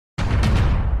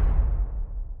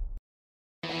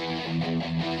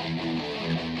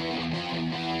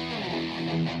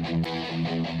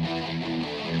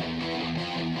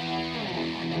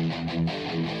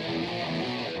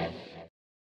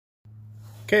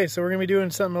Okay, so we're going to be doing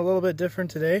something a little bit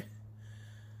different today.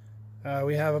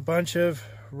 We have a bunch of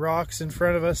rocks in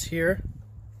front of us here.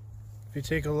 If you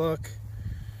take a look,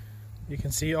 you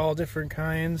can see all different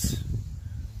kinds.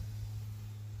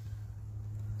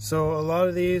 So a lot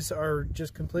of these are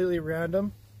just completely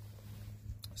random.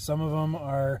 Some of them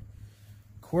are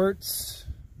quartz,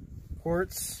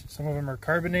 some of them are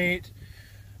carbonate.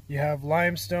 You have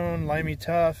limestone, limey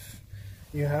tuff.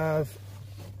 You have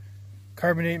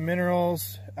carbonate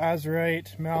minerals,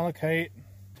 azurite, malachite.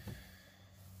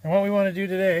 And what we want to do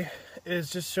today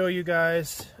is just show you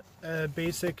guys a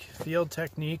basic field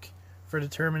technique for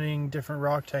determining different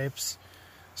rock types.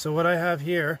 So what I have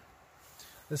here,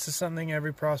 this is something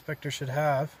every prospector should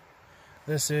have.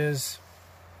 This is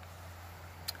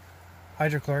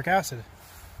hydrochloric acid.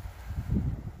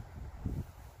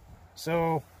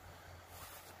 So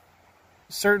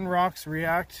certain rocks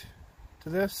react to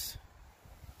this,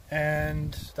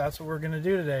 and that's what we're going to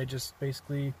do today. Just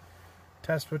basically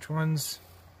test which ones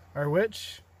are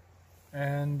which,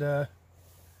 and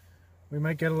we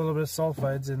might get a little bit of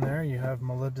sulfides in there. You have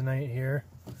molybdenite here,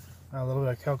 a little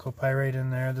bit of chalcopyrite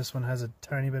in there. This one has a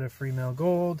tiny bit of free mill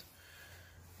gold.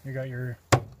 You got your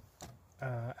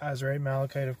azurite,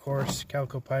 malachite, of course,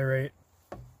 chalcopyrite.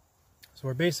 So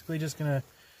we're basically just going to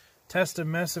test a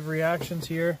mess of reactions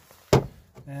here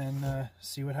and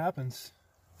see what happens.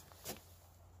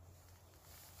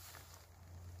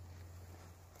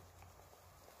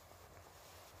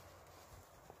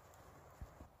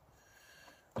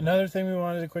 Another thing we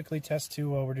wanted to quickly test too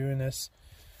while we're doing this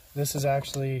is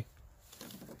actually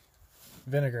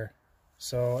vinegar.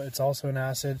 So it's also an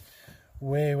acid,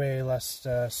 way less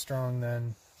strong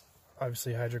than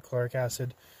obviously hydrochloric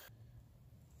acid.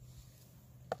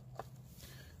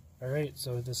 Alright,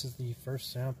 so this is the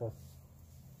first sample.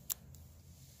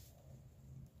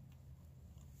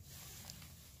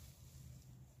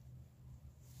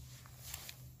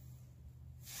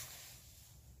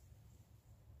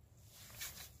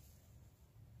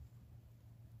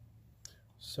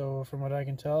 So from what I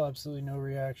can tell, absolutely no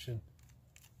reaction.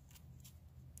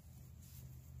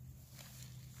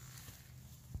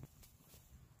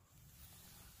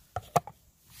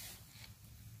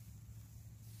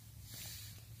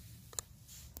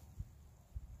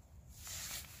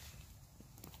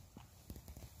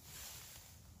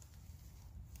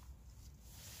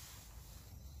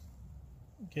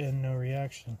 Again, no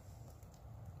reaction.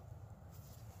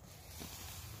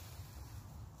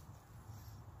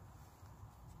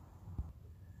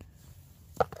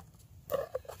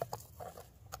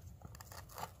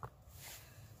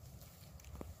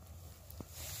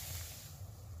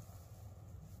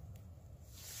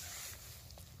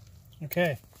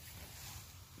 Okay,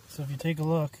 so if you take a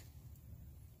look,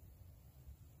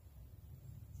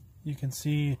 you can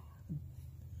see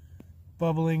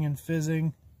bubbling and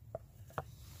fizzing.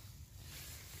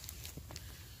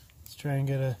 Let's try and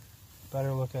get a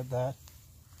better look at that.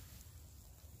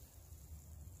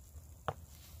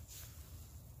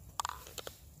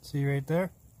 See right there?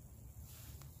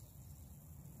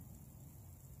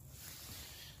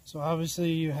 So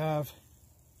obviously you have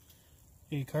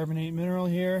a carbonate mineral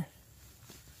here.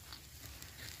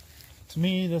 To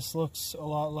me, this looks a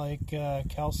lot like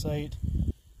calcite.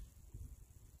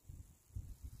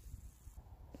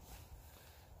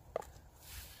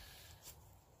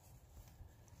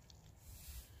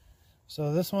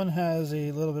 So this one has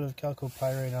a little bit of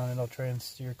chalcopyrite on it. I'll try and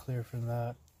steer clear from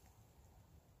that.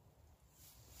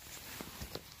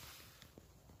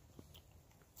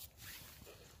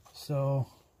 So,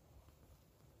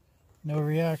 no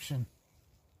reaction.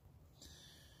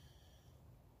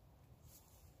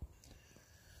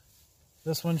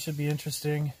 This one should be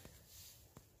interesting.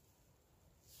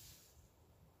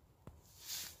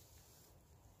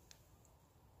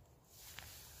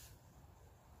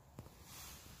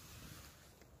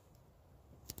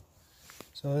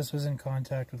 So this was in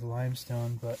contact with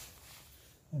limestone, but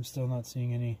I'm still not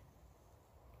seeing any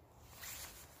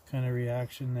kind of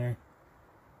reaction there.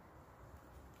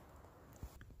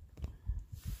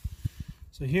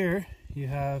 So here you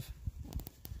have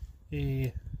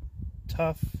a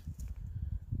tuff,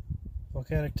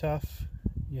 volcanic tuff.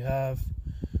 You have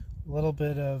a little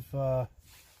bit of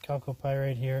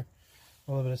chalcopyrite here,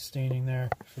 a little bit of staining there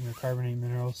from your carbonate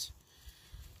minerals.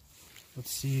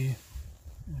 Let's see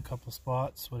in a couple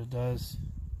spots what it does.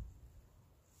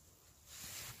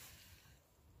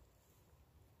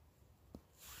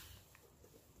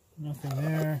 Nothing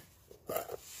there.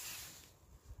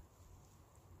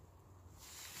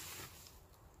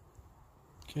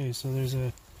 Okay, so there's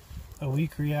a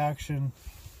weak reaction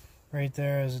right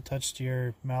there as it touched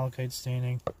your malachite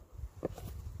staining.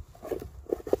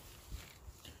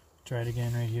 Try it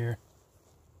again right here.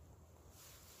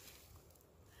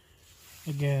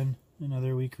 Again,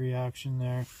 another weak reaction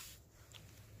there.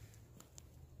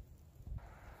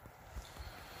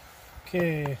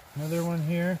 Okay, another one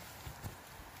here.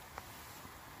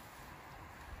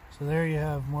 So there you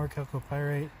have more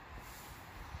chalcopyrite.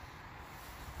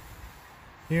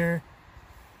 Here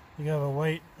you have a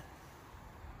white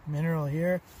mineral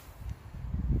here.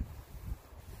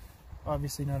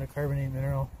 Obviously not a carbonate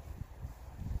mineral.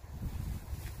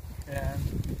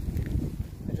 And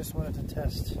I just wanted to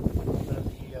test a little bit of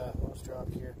the hose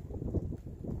drop here.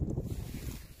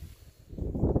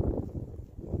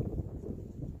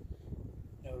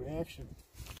 No reaction.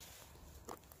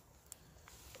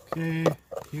 Okay,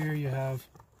 here you have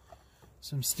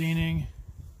some staining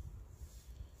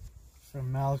from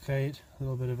malachite, a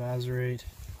little bit of azurite.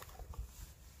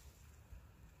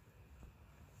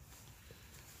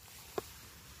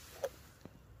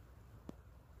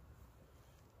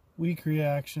 Weak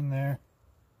reaction there.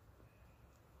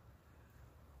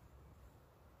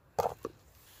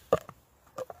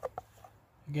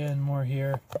 Again, more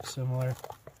here, similar.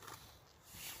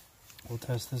 We'll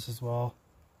test this as well.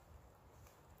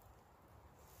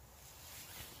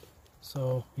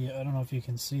 So, yeah, I don't know if you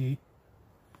can see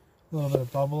a little bit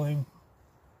of bubbling.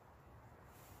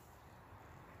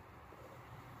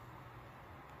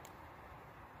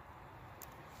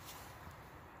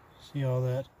 See all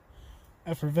that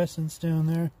effervescence down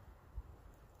there.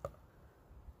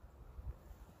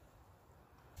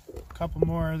 A couple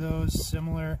more of those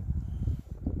similar.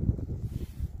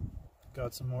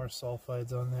 Got some more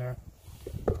sulfides on there.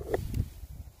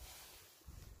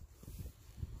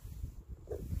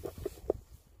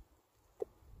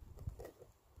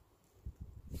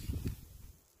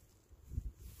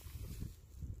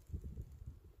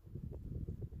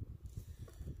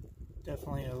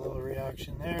 Definitely a little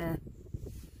reaction there.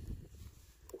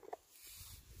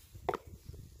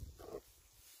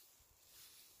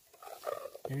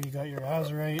 Here you got your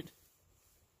azurite.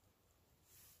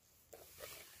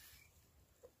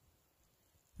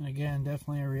 And again,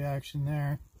 definitely a reaction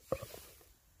there.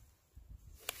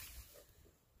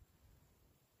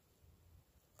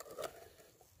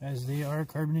 As they are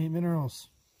carbonate minerals.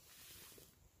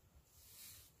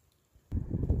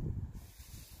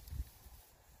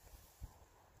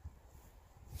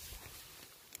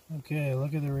 Okay,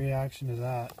 look at the reaction to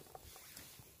that.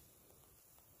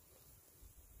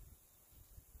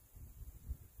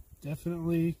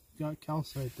 Definitely got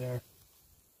calcite there.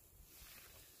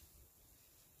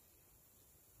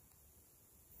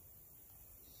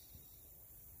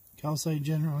 Calcite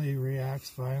generally reacts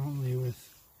violently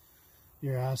with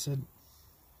your acid.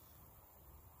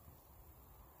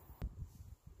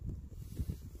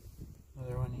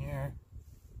 Another one here.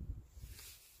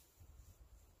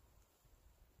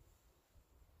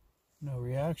 No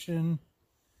reaction,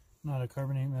 not a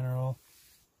carbonate mineral.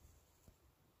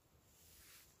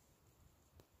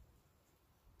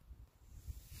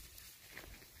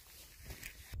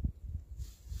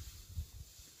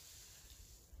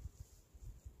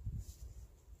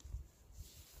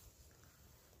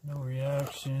 No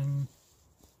reaction.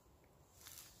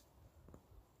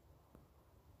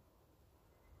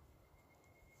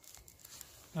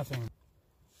 Nothing.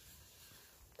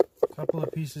 A couple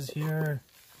of pieces here.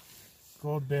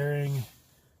 Gold bearing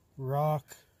rock.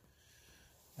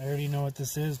 I already know what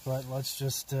this is, but let's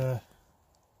just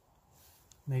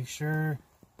make sure.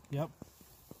 Yep.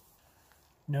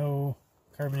 No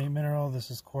carbonate mineral. This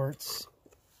is quartz.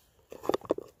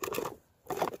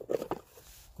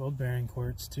 Gold bearing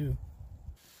quartz too.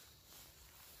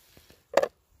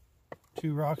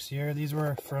 Two rocks here. These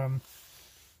were from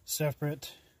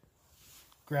separate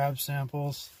grab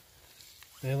samples.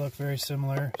 They look very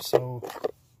similar, so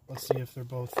let's see if they're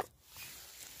both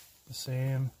the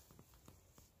same.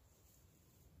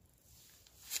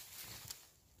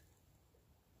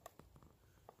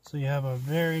 So you have a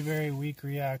very, very weak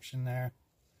reaction there.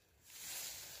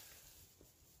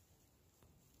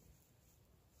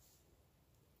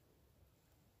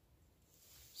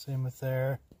 Same with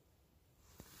there.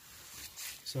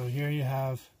 So here you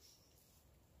have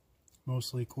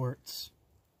mostly quartz.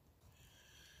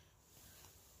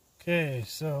 Okay,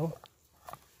 so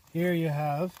here you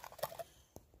have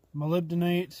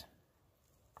molybdenite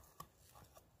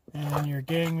and your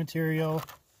gang material.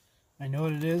 I know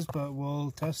what it is, but we'll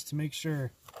test to make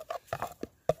sure.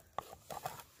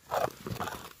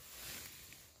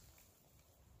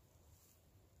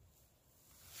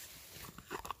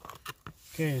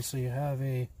 Okay, so you have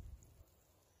a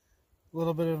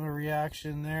little bit of a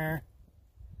reaction there.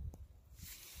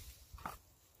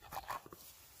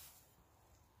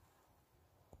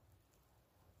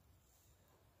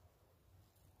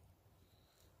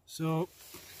 So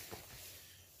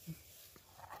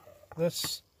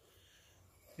this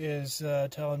is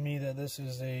telling me that this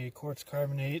is a quartz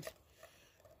carbonate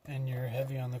and you're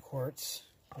heavy on the quartz.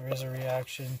 There is a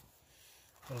reaction,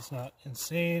 but it's not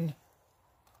insane.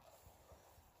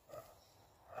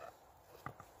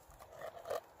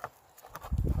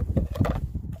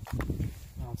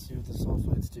 Now let's see what the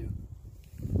sulfides do.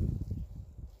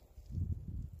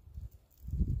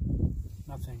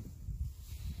 Nothing.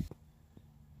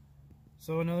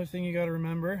 So another thing you got to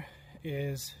remember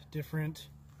is different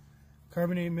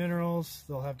carbonate minerals,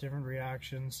 they'll have different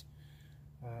reactions.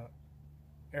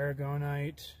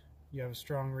 Aragonite, you have a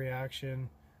strong reaction.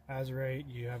 Azurite,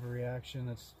 you have a reaction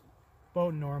that's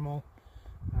about normal,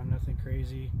 nothing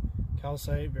crazy.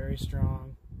 Calcite, very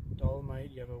strong.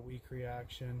 Dolomite, you have a weak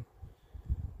reaction.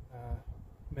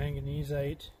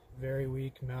 Manganesite, very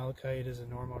weak. Malachite is a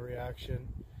normal reaction.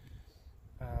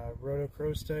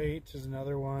 Rhodochrostite is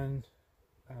another one.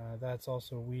 That's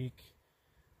also weak.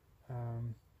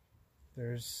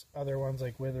 There's other ones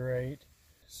like witherite,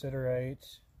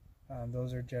 siderite.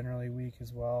 Those are generally weak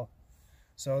as well.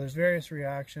 So there's various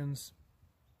reactions,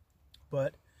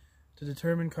 but to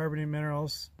determine carbonate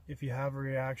minerals, if you have a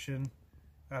reaction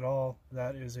at all,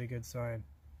 that is a good sign.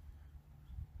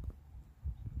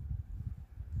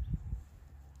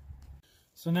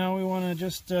 So now we want to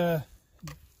just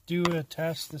do a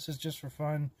test. This is just for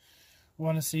fun. We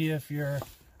want to see if your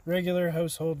regular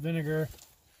household vinegar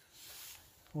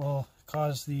will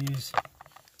cause these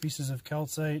pieces of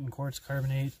calcite and quartz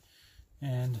carbonate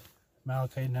and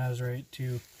malachite and azurite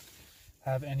to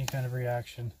have any kind of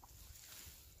reaction.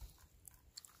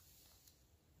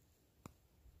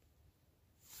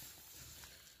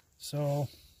 So,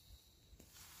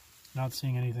 not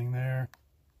seeing anything there.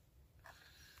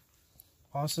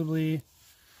 Possibly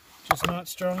just not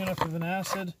strong enough of an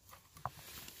acid.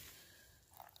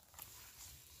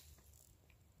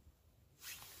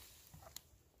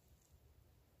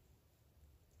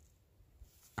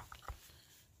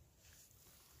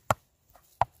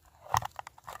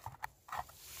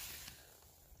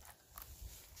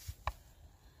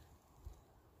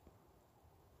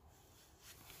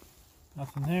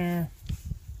 Nothing there.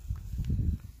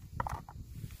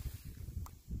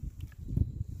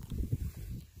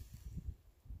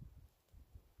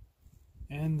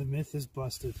 And the myth is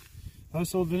busted.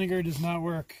 Household vinegar does not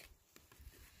work.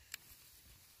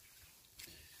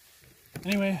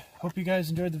 Anyway, hope you guys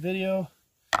enjoyed the video.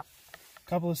 A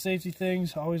couple of safety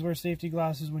things. Always wear safety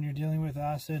glasses when you're dealing with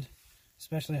acid,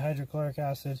 especially hydrochloric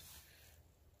acid.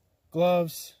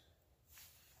 Gloves.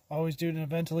 Always do it in a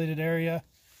ventilated area,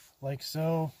 like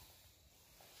so.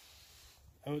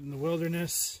 Out in the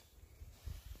wilderness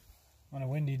on a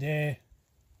windy day.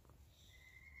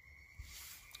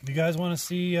 If you guys want to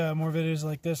see more videos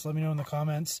like this, let me know in the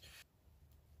comments.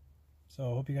 So,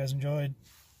 hope you guys enjoyed.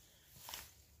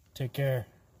 Take care.